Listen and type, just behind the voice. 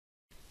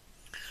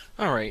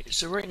Alright,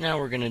 so right now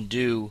we're going to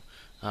do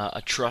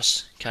a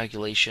truss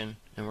calculation,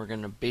 and we're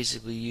going to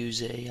basically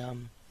use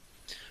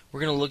we're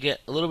going to look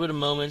at a little bit of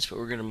moments, but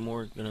we're going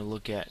to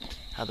look at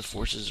how the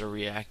forces are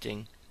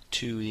reacting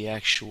to the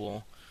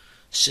actual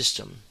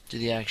system, to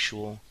the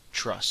actual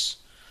truss.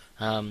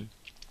 So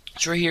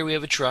right here we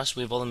have a truss,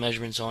 we have all the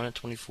measurements on it,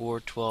 24,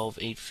 12,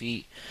 8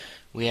 feet.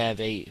 We have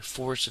a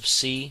force of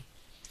C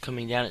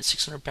coming down at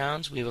 600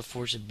 pounds. We have a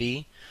force of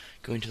B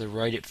going to the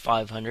right at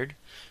 500.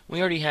 We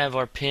already have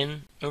our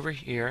pin over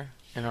here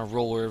and our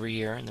roller over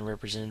here, and they're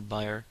represented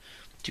by our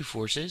two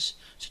forces.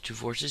 So two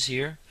forces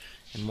here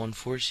and one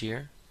force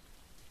here.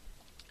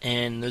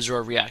 And those are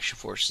our reaction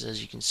forces.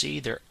 As you can see,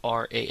 they're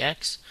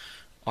RAX,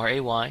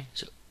 RAY,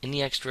 so in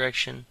the X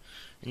direction,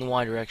 in the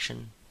Y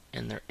direction,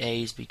 and they're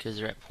A's because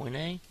they're at point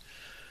A.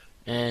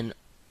 And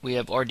we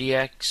have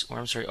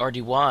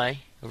RDY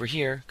over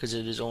here because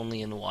it is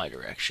only in the Y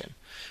direction.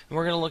 And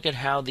we're going to look at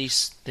how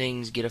these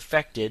things get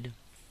affected,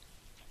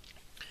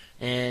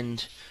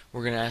 and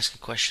we're going to ask a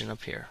question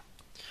up here.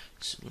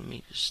 So let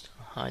me just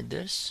hide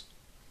this.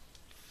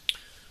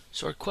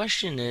 So our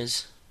question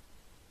is,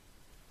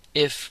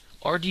 if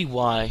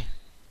RDY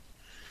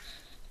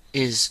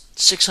is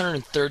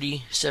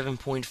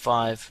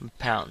 637.5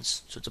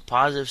 pounds, so it's a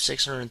positive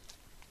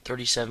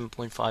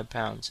 637.5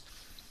 pounds,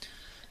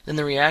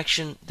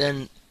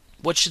 then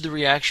what should the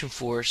reaction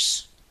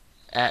force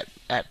at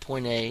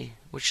point A,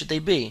 what should they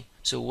be?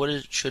 So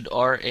should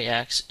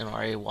RAX and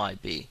RAY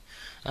be?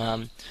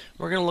 We're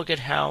going to look at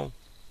how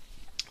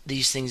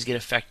these things get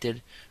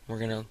affected. We're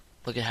going to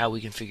look at how we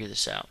can figure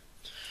this out.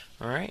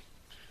 Alright,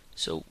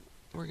 so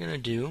we're going to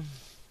do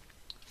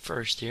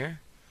first here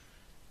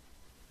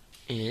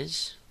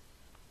is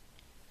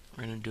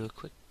we're going to do a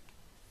quick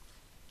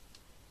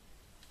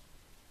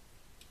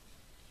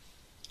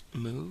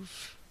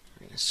move.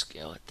 We're going to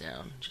scale it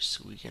down just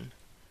so we can,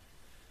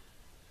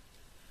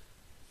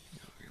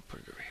 we're going to put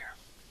it over here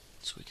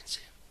so we can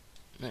see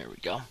it. There we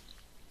go.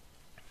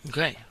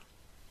 Okay,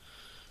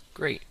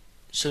 great.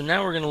 So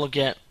now we're going to look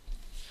at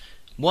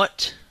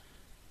what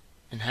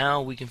and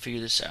how we can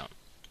figure this out.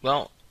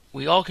 Well,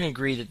 we all can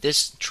agree that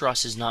this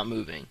truss is not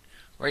moving.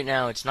 Right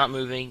now it's not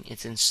moving,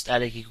 it's in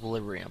static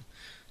equilibrium.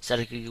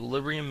 Static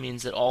equilibrium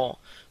means that all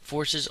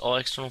forces, all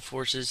external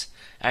forces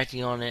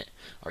acting on it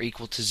are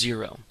equal to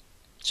 0.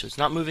 So it's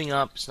not moving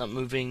up, it's not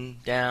moving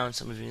down,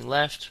 it's not moving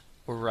left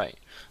or right.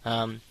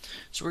 So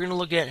we're going to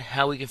look at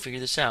how we can figure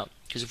this out.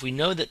 Because if we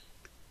know that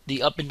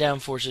the up and down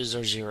forces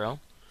are 0,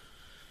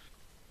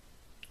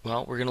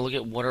 well, we're going to look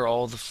at what are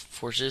all the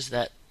forces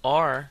that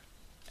are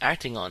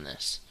acting on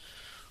this.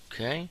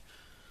 Okay?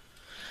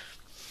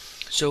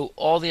 So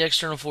all the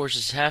external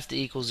forces have to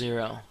equal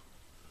 0.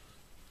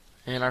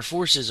 And our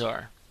forces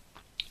are,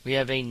 we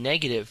have a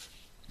negative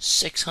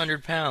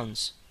 600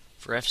 pounds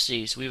for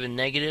FC. So we have a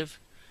negative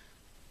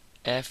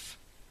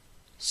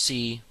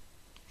FC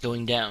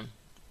going down.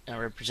 Now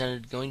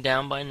represented going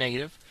down by a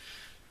negative.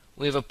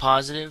 We have a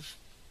positive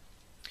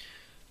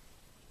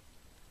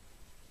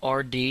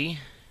RDY.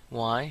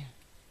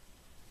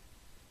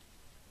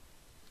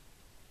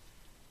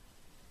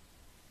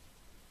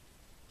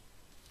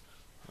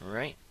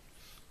 Alright.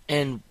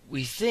 And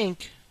we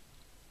think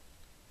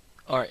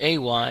our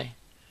AY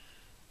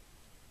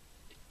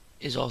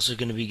is also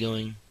going to be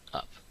going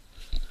up.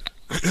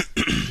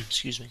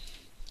 Excuse me.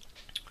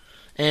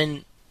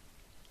 And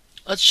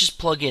let's just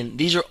plug in.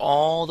 These are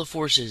all the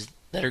forces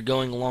that are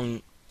going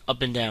along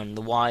up and down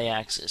the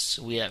y-axis.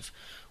 So we have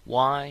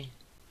Y,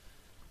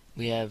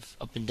 we have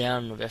up and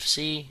down of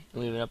FC, and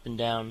we have an up and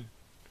down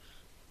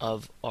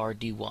of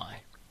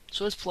RDY.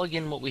 So let's plug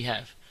in what we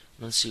have.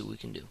 And let's see what we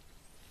can do.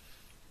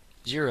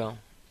 0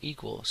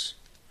 equals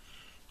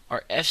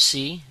our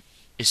FC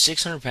is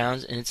 600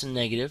 pounds, and it's a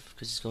negative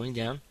because it's going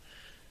down.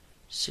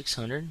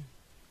 600.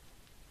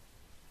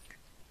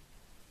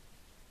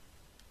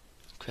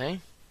 Okay.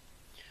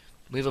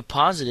 We have a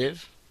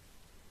positive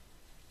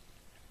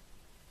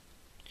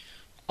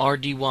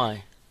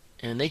RDY,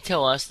 and they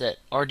tell us that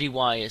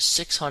RDY is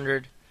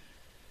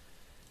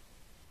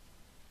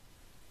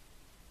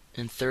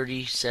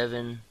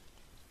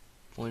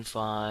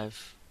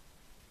 637.5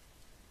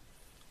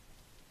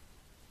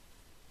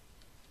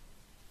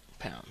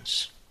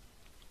 pounds.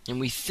 And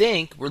we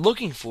think we're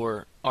looking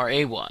for our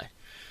AY,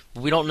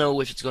 but we don't know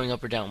if it's going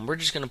up or down. We're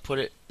just going to put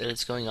it that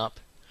it's going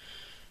up.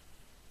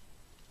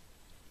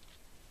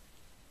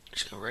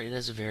 Just going to write it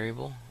as a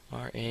variable,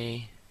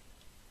 RAY.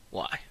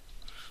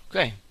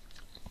 Okay.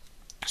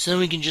 So then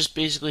we can just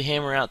basically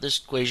hammer out this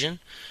equation,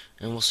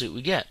 and we'll see what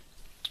we get.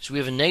 So we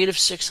have a negative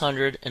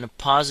 600 and a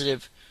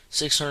positive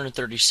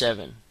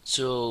 637.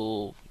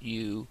 So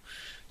you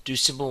do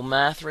simple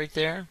math right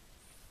there,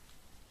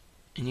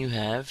 and you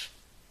have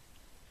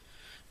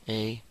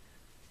a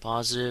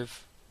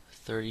positive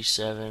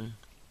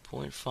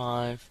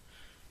 37.5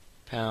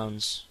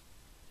 pounds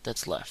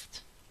that's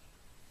left.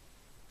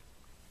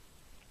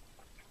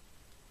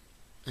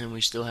 And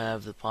we still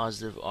have the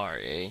positive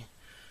RAY.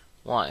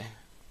 To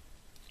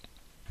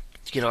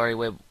get RAY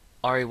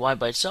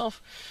by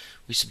itself,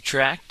 we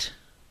subtract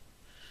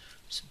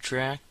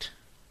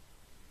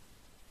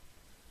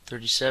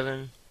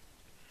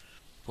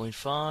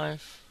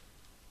 37.5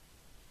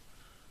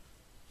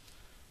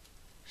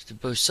 to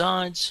both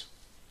sides,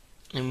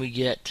 and we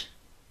get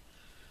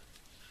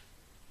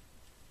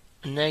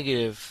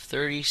negative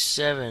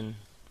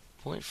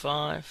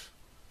 37.5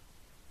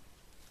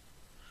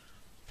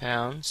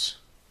 pounds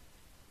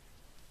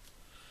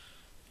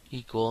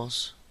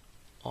equals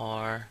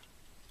R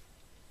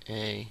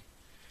A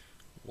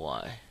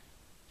Y.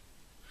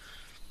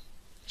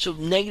 So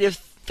negative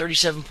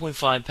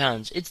 37.5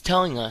 pounds, it's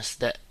telling us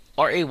that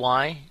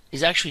RAY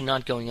is actually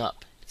not going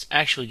up. It's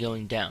actually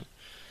going down.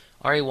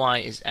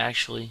 RAY is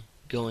actually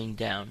going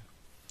down.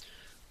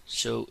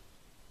 So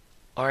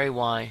RAY,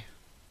 I'm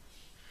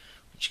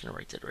just going to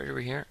write that right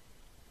over here.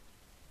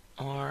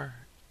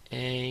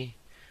 RAY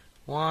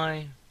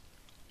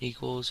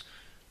equals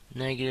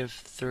negative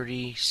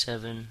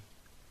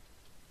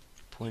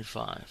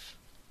 37.5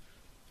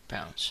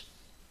 pounds.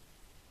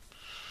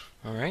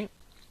 Alright?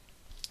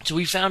 So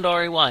we found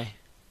RAY.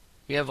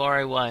 We have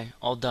RAY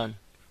all done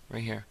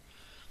right here.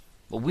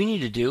 What we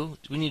need to do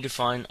is we need to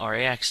find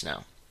RAX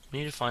now. We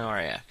need to find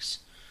RAX.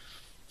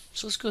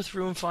 So let's go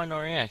through and find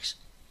RAX.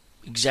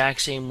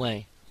 Exact same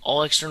way.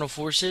 All external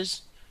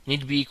forces need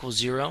to be equal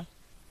 0.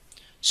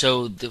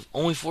 So the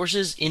only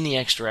forces in the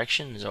x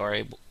direction is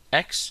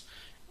RAX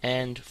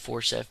and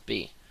force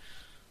FB.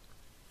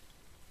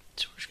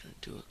 So we're just going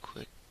to do it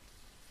quick.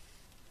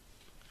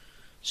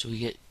 So we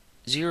get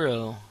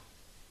 0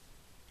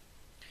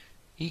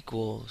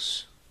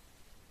 equals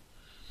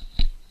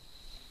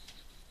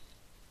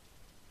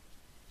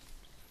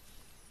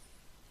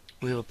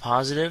we have a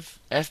positive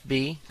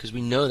FB because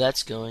we know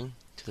that's going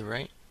to the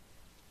right.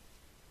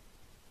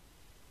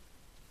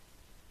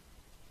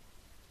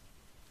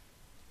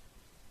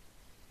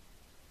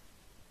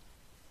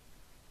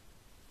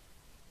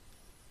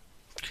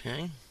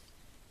 Okay.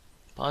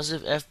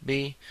 Positive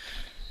FB.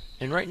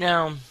 And right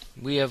now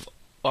we have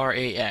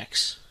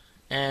RAX.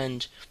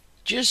 And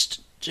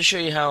just to show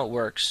you how it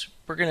works,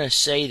 we're going to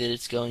say that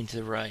it's going to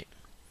the right.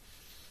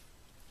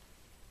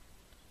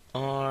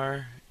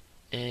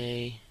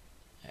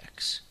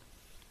 RAX.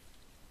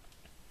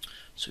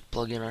 So we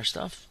plug in our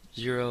stuff.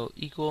 0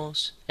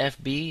 equals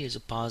FB is a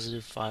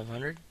positive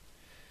 500.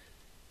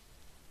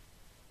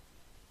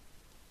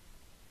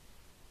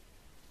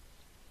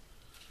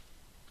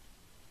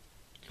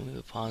 And we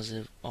have a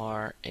positive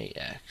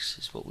RAX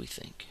is what we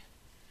think.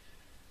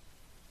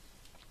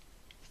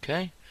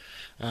 Okay.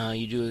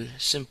 You do a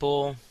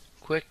simple,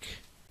 quick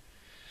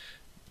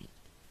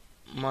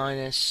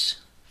minus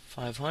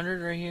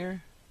 500 right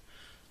here.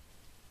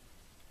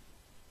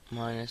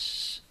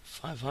 Minus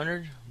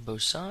 500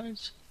 both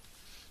sides.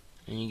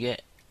 And you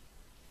get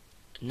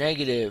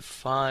negative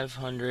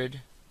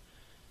 500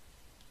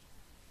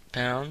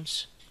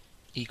 pounds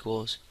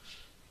equals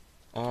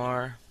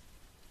RAY.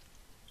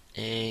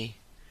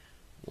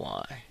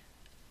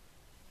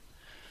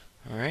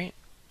 Alright?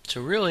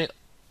 So really,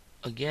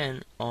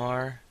 again,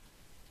 I'm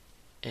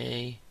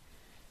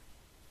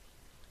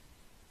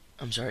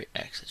sorry,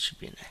 X. It should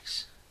be an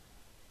X.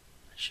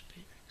 That should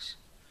be an X.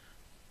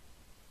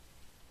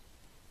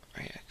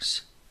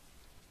 RAX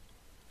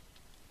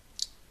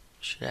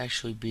should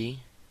actually be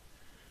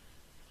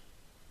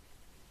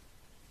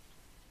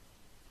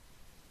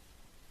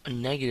a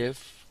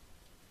negative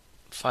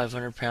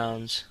 500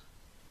 pounds.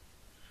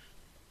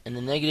 And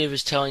the negative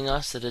is telling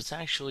us that it's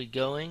actually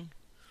going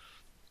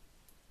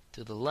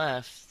to the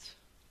left,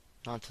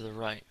 not to the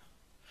right.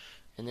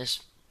 And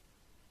this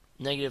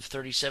negative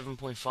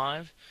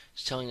 37.5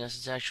 is telling us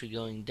it's actually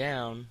going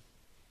down,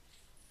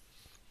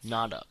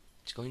 not up.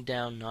 It's going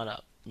down, not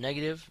up.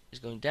 Negative is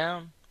going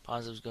down,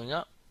 positive is going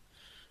up.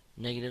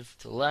 Negative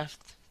to the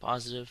left,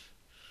 positive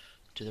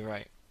to the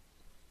right.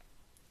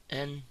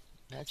 And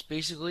that's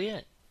basically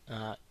it.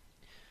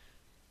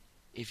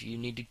 If you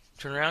need to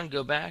turn around,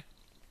 go back,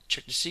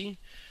 check to see,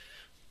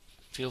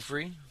 feel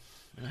free,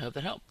 and I hope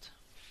that helped.